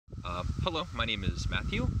Hello, my name is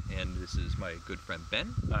Matthew, and this is my good friend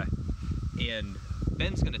Ben. Hi. And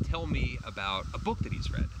Ben's going to tell me about a book that he's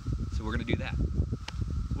read. So we're going to do that.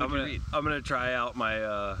 What did you read? I'm gonna try out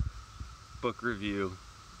my book review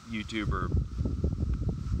YouTuber.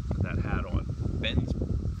 Put that hat on. Ben's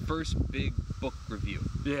first big book review.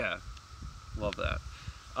 Yeah, love that.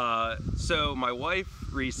 So my wife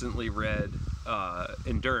recently read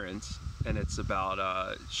Endurance, and it's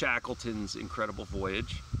about Shackleton's incredible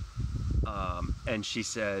voyage. And she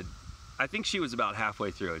said, I think she was about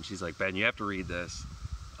halfway through, and she's like, Ben, you have to read this.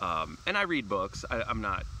 And I read books. I'm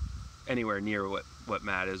not anywhere near what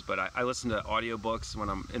Matt is, but I listen to audiobooks when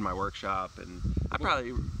I'm in my workshop, and I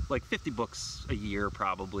probably like 50 books a year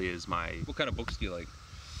probably is my... What kind of books do you like?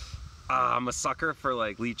 I'm a sucker for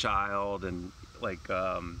like Lee Child and like...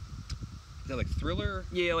 Is that like thriller?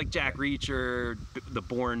 Yeah, like Jack Reacher, the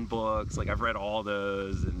Bourne books, like I've read all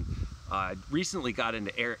those, and I recently got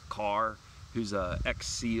into Eric Carr, who's a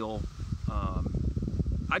ex-SEAL.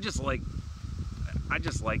 I just like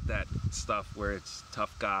that stuff where it's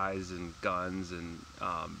tough guys and guns, and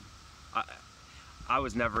I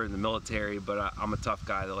was never in the military, but I'm a tough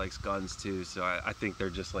guy that likes guns too, so I think they're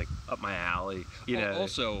just like up my alley, you know.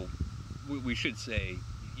 Also, we should say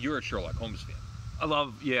you're a Sherlock Holmes fan. I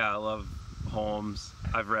love Holmes.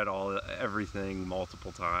 I've read everything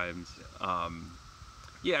multiple times.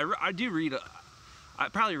 Yeah, I do read. I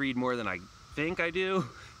probably read more than I think I do,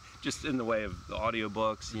 just in the way of the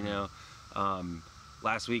audiobooks, you know.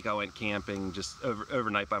 Last week I went camping just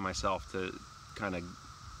overnight by myself to kind of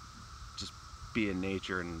just be in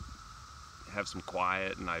nature and have some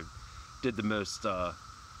quiet, and I did the most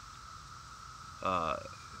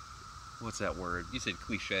what's that word? You said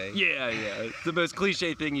cliche. Yeah. It's the most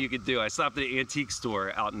cliche thing you could do. I stopped at an antique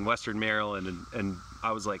store out in Western Maryland, and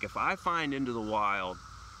I was like, if I find Into the Wild,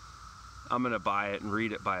 I'm gonna buy it and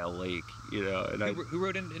read it by a lake, you know. And who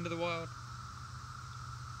wrote Into the Wild?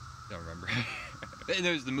 Don't remember.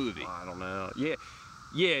 There's the movie. I don't know.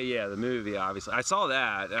 Yeah, the movie, obviously. I saw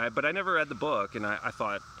that, but I never read the book, and I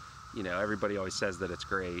thought, you know, everybody always says that it's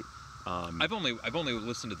great. I've only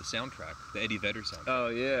listened to the soundtrack, the Eddie Vedder soundtrack. Oh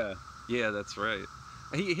yeah, that's right.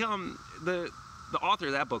 The author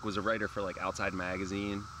of that book was a writer for like Outside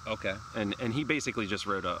Magazine. Okay. And he basically just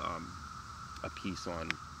wrote a piece on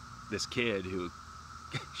this kid who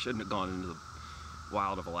shouldn't have gone into the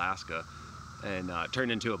wild of Alaska, and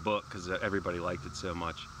turned into a book because everybody liked it so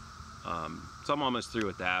much. So I'm almost through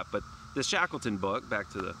with that. But the Shackleton book, back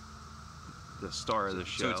to the star of the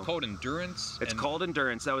show. So it's called Endurance? It's called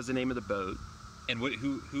Endurance. That was the name of the boat. And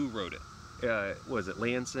who wrote it? Was it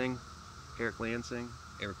Lansing? Eric Lansing?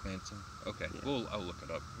 Eric Lansing. Okay. Yeah. I'll look it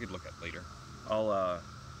up. We can look at it later.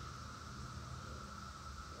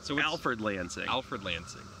 So Alfred Lansing. Alfred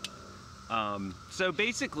Lansing. So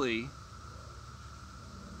basically,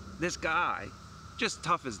 this guy, just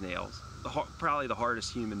tough as nails, probably the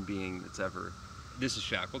hardest human being that's ever... This is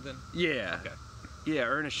Shackleton? Yeah. Okay. Yeah,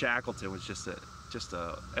 Ernest Shackleton was just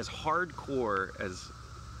as hardcore as...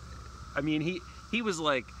 I mean, he was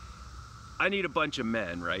like, I need a bunch of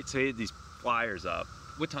men, right? So he had these flyers up.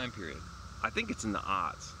 What time period? I think it's in the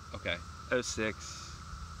aughts. Okay. 06,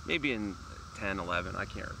 maybe in 10, 11. I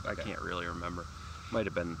can't really remember. Might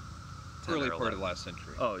have been 10 early or 11. part of the last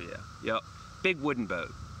century. Oh yeah, yep. Big wooden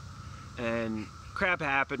boat, and crap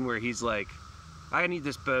happened where he's like, I need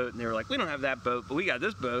this boat, and they were like, we don't have that boat, but we got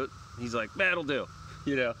this boat. He's like, that'll do,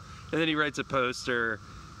 you know. And then he writes a poster,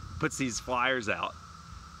 puts these flyers out,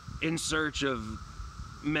 in search of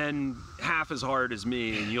men half as hard as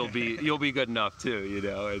me, and you'll be good enough too, you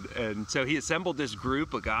know. And so he assembled this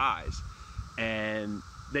group of guys, and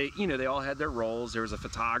they all had their roles. There was a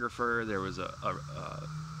photographer, there was a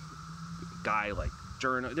guy like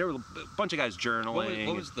journal. There were a bunch of guys journaling.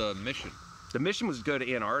 What was the mission? The mission was to go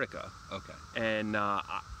to Antarctica. Okay. And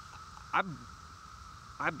I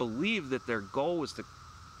believe that their goal was to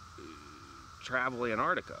travel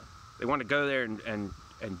Antarctica. They wanted to go there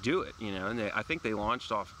and do it, you know. And I think they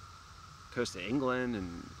launched off the coast of England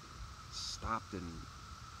and stopped in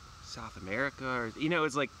South America, or, you know,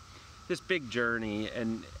 it's like this big journey.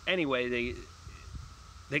 And anyway,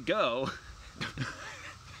 they go.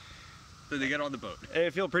 So they get on the boat. They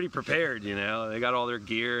feel pretty prepared, you know. They got all their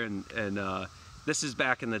gear, and this is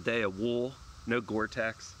back in the day of wool, no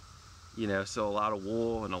Gore-Tex, you know, so a lot of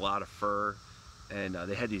wool and a lot of fur, and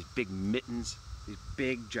they had these big mittens, these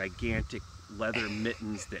big, gigantic leather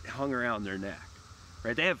mittens that hung around their neck,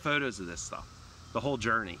 right? They have photos of this stuff, the whole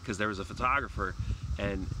journey, because there was a photographer,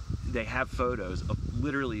 and they have photos of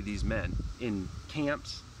literally these men in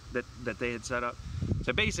camps that they had set up.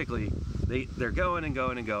 So basically, they're going and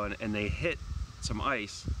going and going, and they hit some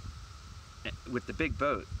ice, with the big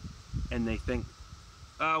boat, and they think,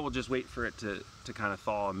 oh, we'll just wait for it to kind of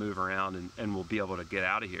thaw and move around, and we'll be able to get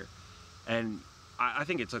out of here. And I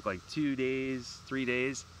think it took like 2 days, 3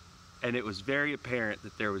 days, and it was very apparent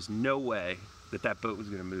that there was no way that boat was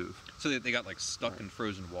going to move. So they got like stuck in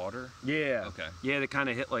frozen water? Yeah. Okay. Yeah, they kind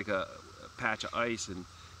of hit like a patch of ice, and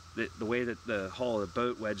the way that the hull of the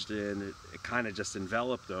boat wedged in, it kind of just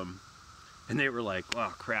enveloped them. And they were like,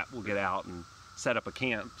 oh crap, we'll get out and set up a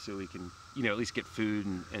camp so we can, at least get food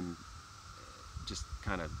and just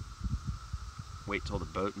kind of wait till the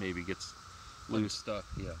boat maybe gets loose. Stuck,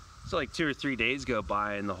 yeah. So like 2 or 3 days go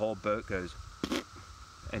by and the whole boat goes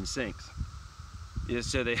and sinks. Yeah,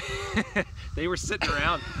 so they were sitting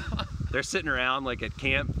around. They're sitting around like at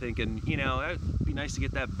camp thinking, it'd be nice to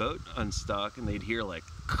get that boat unstuck, and they'd hear like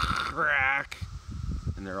crack,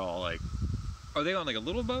 and they're all like, are they on like a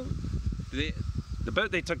little boat? The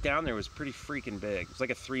boat they took down there was pretty freaking big. It was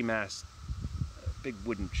like a 3-mast big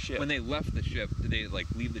wooden ship. When they left the ship, did they like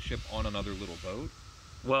leave the ship on another little boat?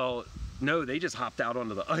 Well, no, they just hopped out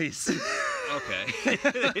onto the ice. Okay.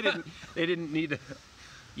 They didn't need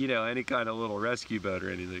any kind of little rescue boat or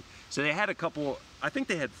anything. So they had a couple, I think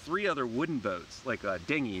they had 3 other wooden boats, like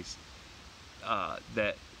dinghies,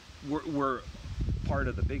 that were part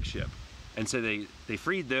of the big ship. And so they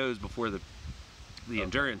freed those before the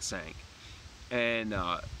Endurance sank. And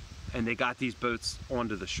they got these boats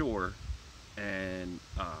onto the shore, and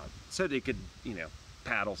so they could,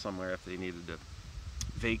 paddle somewhere if they needed to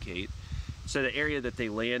vacate. So the area that they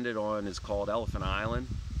landed on is called Elephant Island,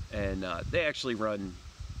 and they actually run,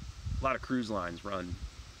 a lot of cruise lines run,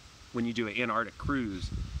 when you do an Antarctic cruise,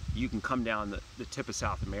 you can come down the tip of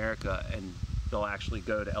South America and they'll actually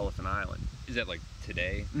go to Elephant Island. Is that like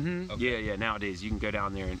today? Mm-hmm. Okay. Yeah, nowadays you can go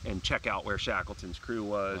down there and check out where Shackleton's crew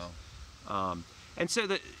was. Wow. And so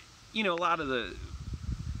a lot of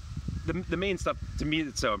the main stuff to me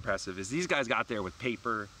that's so impressive is these guys got there with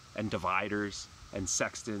paper and dividers and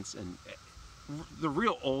sextants and the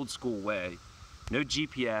real old school way. No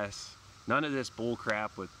GPS, none of this bull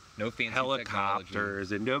crap with no fancy helicopters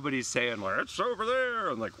technology. And nobody's saying like it's over there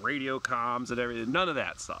and like radio comms and everything. None of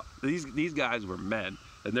that stuff. These guys were men,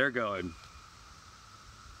 and they're going,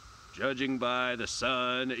 judging by the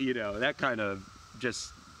sun, that kind of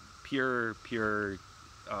just pure.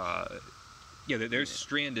 Yeah, they're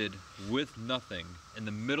stranded with nothing in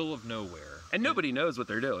the middle of nowhere, and nobody knows what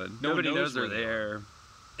they're doing. Nobody knows they're there.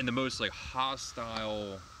 In the most like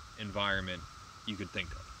hostile environment you could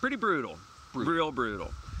think of. Pretty brutal. Real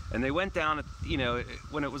brutal. And they went down,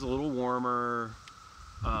 when it was a little warmer,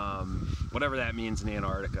 whatever that means in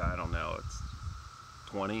Antarctica, I don't know. It's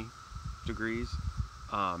 20 degrees.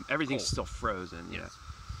 Everything's Cold. Still frozen. Yes.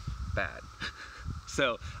 Bad.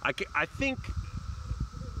 So I think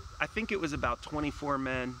it was about 24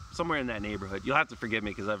 men, somewhere in that neighborhood. You'll have to forgive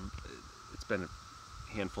me because it's been a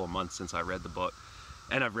handful of months since I read the book.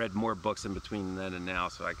 And I've read more books in between then and now,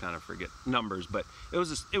 so I kind of forget numbers. But it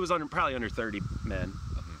was probably under 30 men,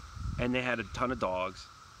 and they had a ton of dogs.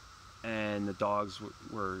 And the dogs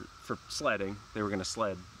were for sledding. They were going to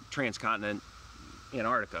sled transcontinent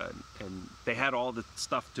Antarctica, and they had all the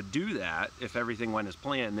stuff to do that. If everything went as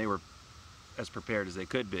planned, they were as prepared as they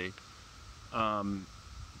could be.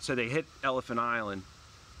 So they hit Elephant Island.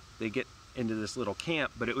 They get into this little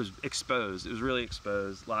camp, but it was exposed. It was really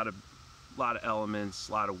exposed. A lot of elements,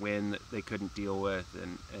 a lot of wind that they couldn't deal with,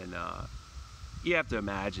 and you have to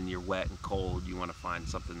imagine you're wet and cold. You want to find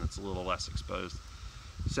something that's a little less exposed.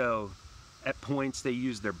 So at points they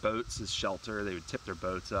used their boats as shelter. They would tip their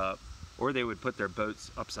boats up, or they would put their boats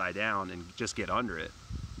upside down and just get under it,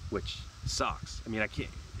 which sucks. I mean,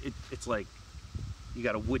 it's like you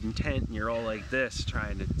got a wooden tent and you're all like this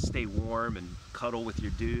trying to stay warm and cuddle with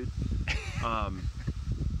your dude,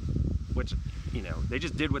 which they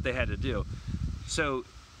just did what they had to do. So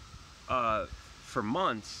for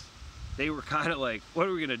months they were kind of like, what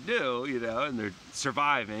are we gonna do? And they're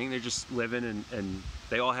surviving. They're just living, and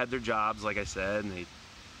they all had their jobs, like I said, and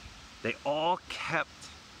they all kept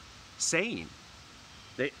sane.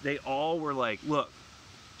 They all were like, look,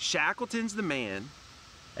 Shackleton's the man,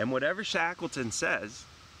 and whatever Shackleton says,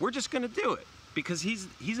 we're just gonna do it because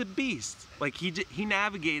he's a beast. Like he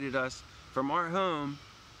navigated us from our home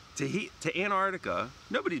to Antarctica.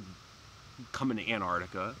 Nobody's coming to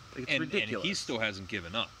Antarctica. Like, it's ridiculous. And he still hasn't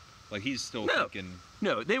given up. Like he's still thinking.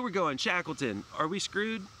 No, they were going, Shackleton, are we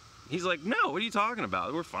screwed? He's like, no, what are you talking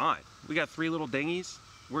about? We're fine. We got 3 little dinghies.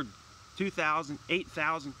 We're 2,000,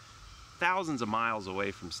 8,000, thousands of miles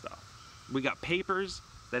away from stuff. We got papers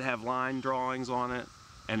that have line drawings on it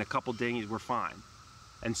and a couple dinghies. We're fine.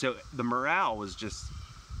 And so the morale was just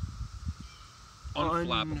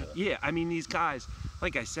Unflappable. Yeah, I mean, these guys,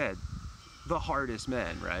 like I said, the hardest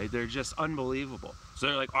men, right? They're just unbelievable. So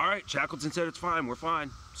they're like, all right, Shackleton said it's fine, we're fine.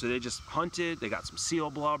 So they just hunted, they got some seal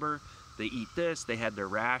blubber, they eat this, they had their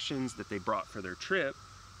rations that they brought for their trip,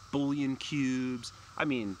 bouillon cubes, I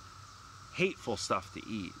mean, hateful stuff to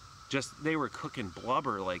eat. Just, they were cooking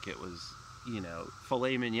blubber like it was, you know,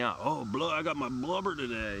 filet mignon. Oh, I got my blubber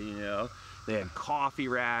today, you know. They had coffee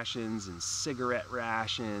rations and cigarette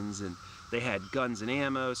rations, and they had guns and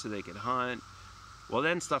ammo so they could hunt. Well,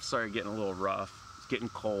 then stuff started getting a little rough. It's getting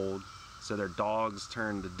cold, so their dogs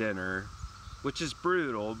turned to dinner, which is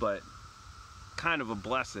brutal, but kind of a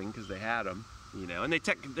blessing because they had them, you know. And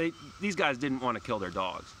these guys didn't want to kill their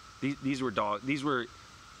dogs. These were dogs.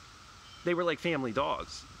 They were like family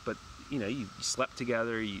dogs, but you know, you slept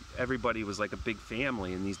together. Everybody was like a big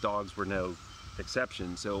family, and these dogs were no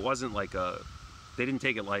exception. So it wasn't like they didn't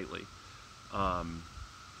take it lightly.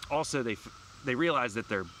 Also, they realized that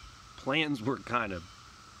their plans were kind of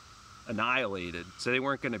annihilated, so they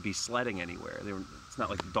weren't going to be sledding anywhere. It's not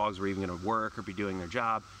like the dogs were even going to work or be doing their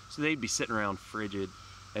job, so they'd be sitting around frigid,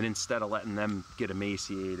 and instead of letting them get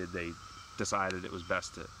emaciated, they decided it was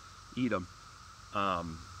best to eat them.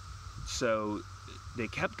 So they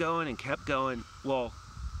kept going and kept going. Well,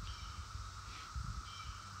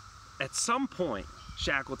 at some point,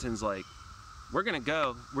 Shackleton's like, we're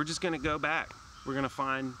just going to go back. We're going to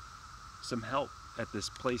find some help at this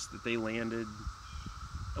place that they landed,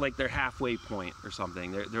 like their halfway point or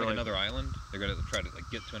something. They're like another island? They're going to try to like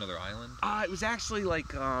get to another island? It was actually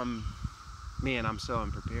like, man, I'm so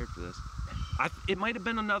unprepared for this. It might have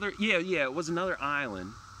been another, yeah, it was another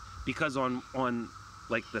island, because on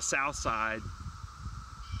like the south side,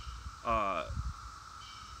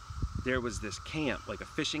 there was this camp, like a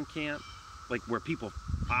fishing camp, like where people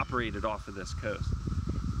operated off of this coast.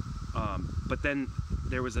 But then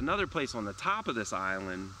there was another place on the top of this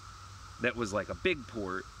island that was like a big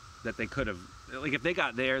port that they could have, like if they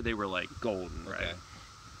got there, they were like golden, right? Okay.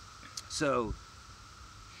 So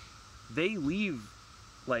they leave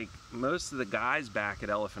like most of the guys back at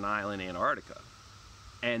Elephant Island, Antarctica.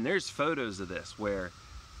 And there's photos of this where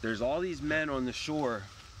there's all these men on the shore.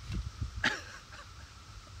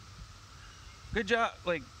 Good job,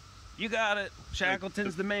 like, you got it.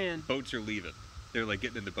 Shackleton's the man. Boats are leaving. They're like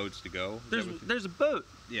getting into boats to go. There's a boat.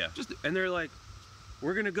 Yeah. And they're like,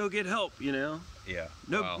 we're gonna go get help, you know? Yeah.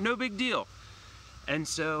 No big deal. And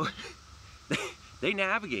so they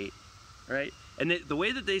navigate, right? And the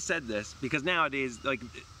way that they said this, because nowadays, like,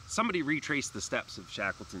 somebody retraced the steps of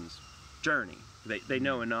Shackleton's journey. They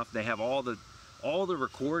know enough. They have all the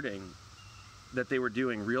recording that they were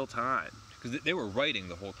doing real time. Because they were writing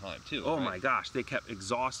the whole time too. Oh right? my gosh, they kept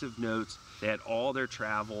exhaustive notes. They had all their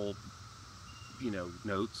travel, you know,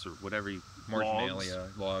 notes or whatever marginalia,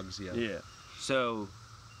 logs, yeah. Yeah. So,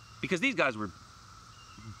 because these guys were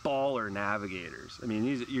baller navigators. I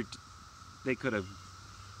mean, they could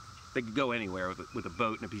go anywhere with a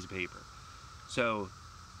boat and a piece of paper. So,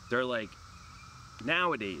 they're like,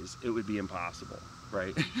 nowadays it would be impossible,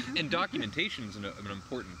 right? And documentation is an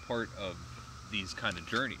important part of these kind of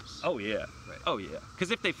journeys. Oh yeah. Right. Oh yeah. Because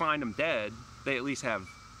if they find them dead, they at least have,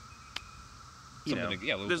 you know,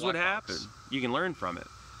 this is what happened. You can learn from it.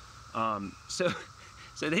 So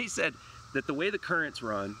they said that the way the currents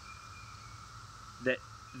run, that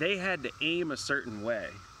they had to aim a certain way,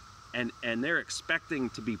 and they're expecting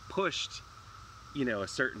to be pushed, you know, a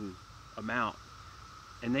certain amount.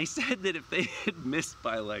 And they said that if they had missed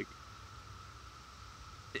by like,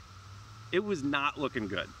 it was not looking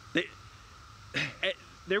good.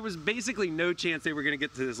 There was basically no chance they were going to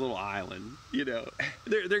get to this little island, you know.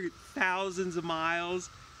 They're thousands of miles,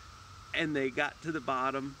 and they got to the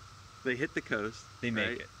bottom. They hit the coast. They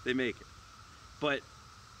make it. They make it. But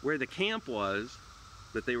where the camp was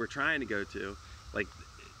that they were trying to go to, like,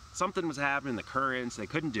 something was happening, the currents, they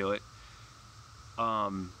couldn't do it.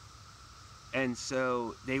 And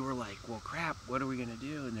so they were like, well, crap, what are we going to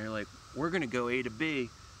do? And they're like, we're going to go A to B,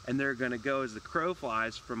 and they're going to go as the crow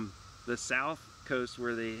flies from the south coast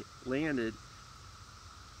where they landed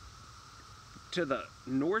to the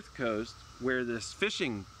north coast where this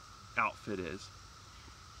fishing outfit is.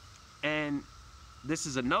 And this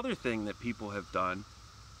is another thing that people have done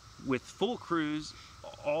with full crews,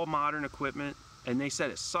 all modern equipment, and they said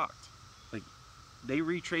it sucked. Like, they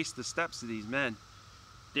retraced the steps of these men.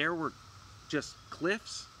 There were just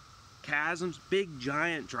cliffs, chasms, big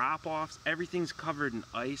giant drop-offs. Everything's covered in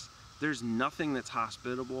ice. There's nothing that's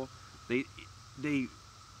hospitable. They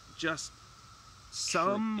just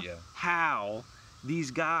somehow,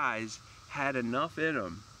 these guys had enough in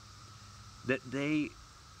them that they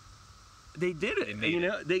They did it. They made you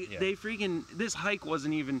know, it. they freaking, this hike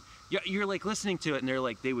wasn't even, you're like listening to it and they're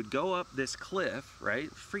like, they would go up this cliff, right?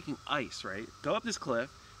 Freaking ice, right? Go up this cliff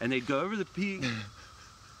and they'd go over the peak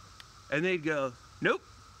and they'd go, nope,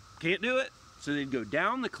 can't do it. So they'd go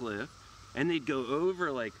down the cliff and they'd go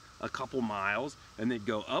over like a couple miles and they'd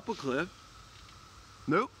go up a cliff.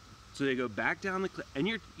 Nope. So they go back down the cliff and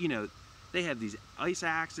you know, they have these ice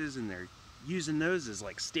axes and they're using those as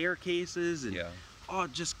like staircases and oh,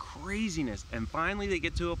 just craziness. And finally they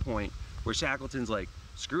get to a point where Shackleton's like,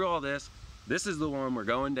 screw all this. This is the one we're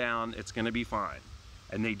going down. It's going to be fine.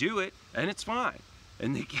 And they do it and it's fine.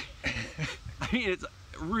 And they, I mean, it's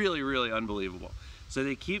really, really unbelievable. So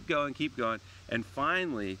they keep going. And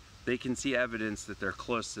finally they can see evidence that they're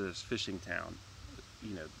close to this fishing town,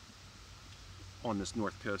 you know, on this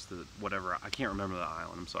north coast of whatever. I can't remember the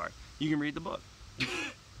island. I'm sorry. You can read the book.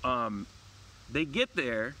 They get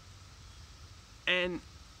there and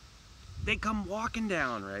they come walking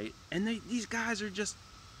down, right? And these guys are just,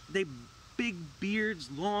 they big beards,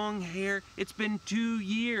 long hair. It's been 2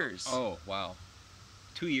 years. Oh, wow.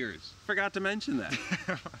 2 years. Forgot to mention that.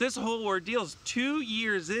 This whole ordeal's 2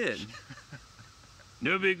 years in.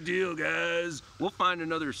 No big deal, guys. We'll find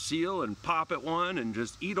another seal and pop at one and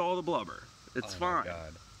just eat all the blubber. It's fine. My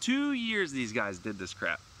God. 2 years these guys did this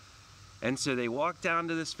crap. And so they walk down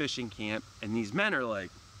to this fishing camp and these men are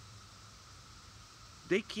like,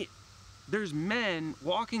 they can't, there's men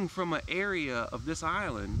walking from an area of this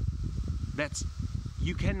island that's,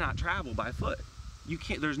 you cannot travel by foot. You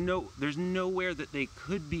can't, there's nowhere that they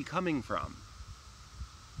could be coming from.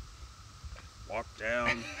 Walk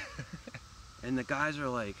down. And the guys are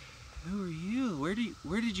like, who are you?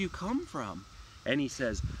 Where did you come from? And he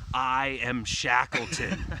says, I am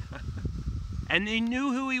Shackleton. And they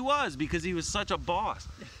knew who he was because he was such a boss.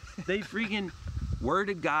 They freaking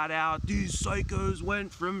worded got out. These psychos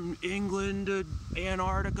went from England to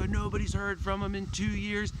Antarctica. Nobody's heard from him in 2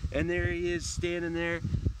 years. And there he is standing there.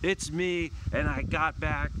 It's me. And I got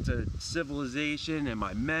back to civilization and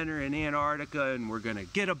my men are in Antarctica and we're going to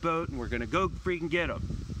get a boat and we're going to go freaking get them.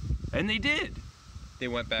 And they did. They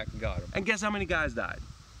went back and got him. And guess how many guys died?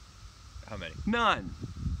 How many? None.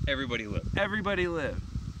 Everybody lived. Everybody lived.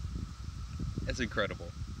 That's incredible.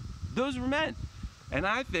 Those were men. And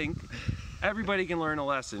I think everybody can learn a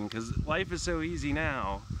lesson because life is so easy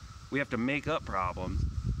now. We have to make up problems.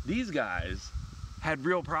 These guys had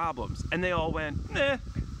real problems and they all went, nah.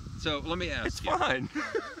 So let me ask it's you. It's fine.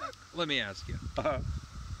 Let me ask you.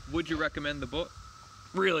 Would you recommend the book?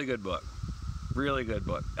 Really good book. Really good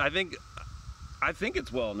book. I think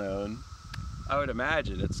it's well known. I would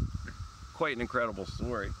imagine it's quite an incredible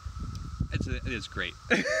story. It is great.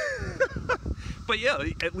 But yeah,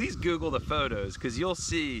 at least Google the photos because you'll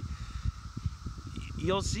see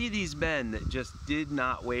these men that just did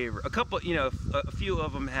not waver. A couple, you know, a few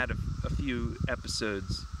of them had a few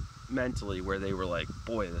episodes mentally where they were like,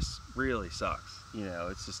 boy, this really sucks. You know,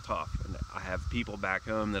 it's just tough. And I have people back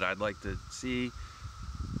home that I'd like to see.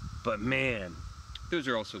 But man, those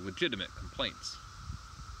are also legitimate complaints.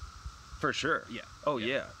 For sure. Yeah. Oh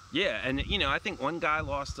yeah. Yeah. And you know, I think one guy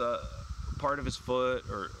lost a part of his foot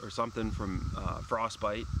or something from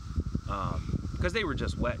frostbite because they were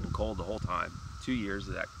just wet and cold the whole time. 2 years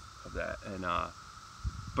of that. And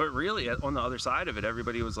but really on the other side of it,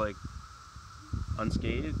 everybody was like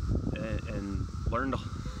unscathed and learned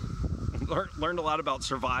a lot about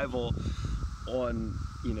survival on,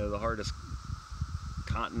 you know, the hardest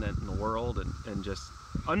continent in the world and just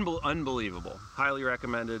unbelievable. Highly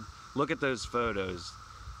recommended. Look at those photos.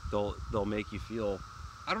 They'll make you feel.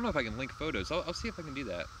 I don't know if I can link photos. I'll see if I can do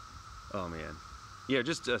that. Oh man. Yeah,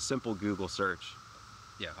 just a simple Google search.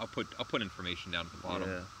 Yeah, I'll put information down at the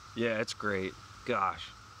bottom. Yeah, it's great. Gosh,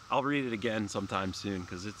 I'll read it again sometime soon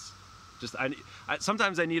because it's just I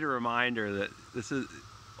sometimes I need a reminder that this is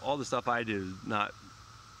all the stuff I do is not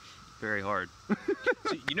very hard.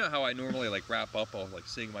 So you know how I normally like wrap up all like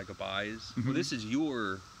saying my goodbyes? Mm-hmm. Well, this is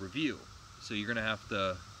your review, so you're gonna have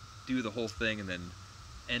to do the whole thing and then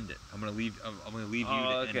end it. I'm gonna leave you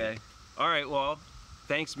to end it. All right. Well,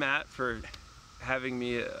 thanks, Matt, for having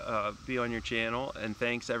me be on your channel, and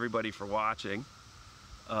thanks everybody for watching.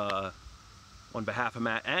 On behalf of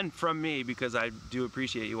Matt and from me, because I do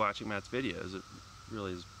appreciate you watching Matt's videos. It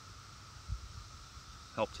really has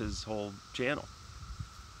helped his whole channel.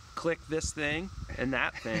 Click this thing and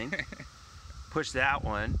that thing. Push that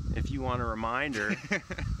one. If you want a reminder,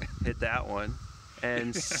 hit that one.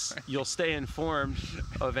 And you'll stay informed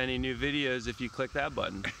of any new videos if you click that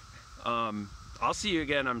button. I'll see you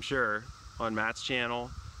again, I'm sure, on Matt's channel.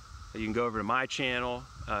 You can go over to my channel.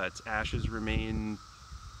 It's Ashes Remain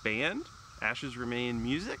Band, Ashes Remain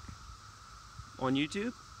Music. on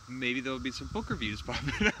YouTube. Maybe there'll be some book reviews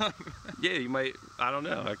popping up. Yeah, you might. I don't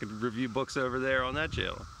know. I could review books over there on that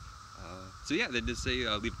channel. So yeah, then just say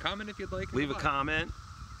leave a comment if you'd like. Leave a comment,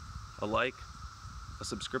 a like, a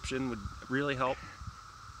subscription would really help.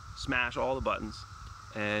 Smash all the buttons,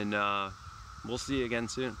 and we'll see you again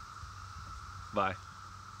soon. Bye.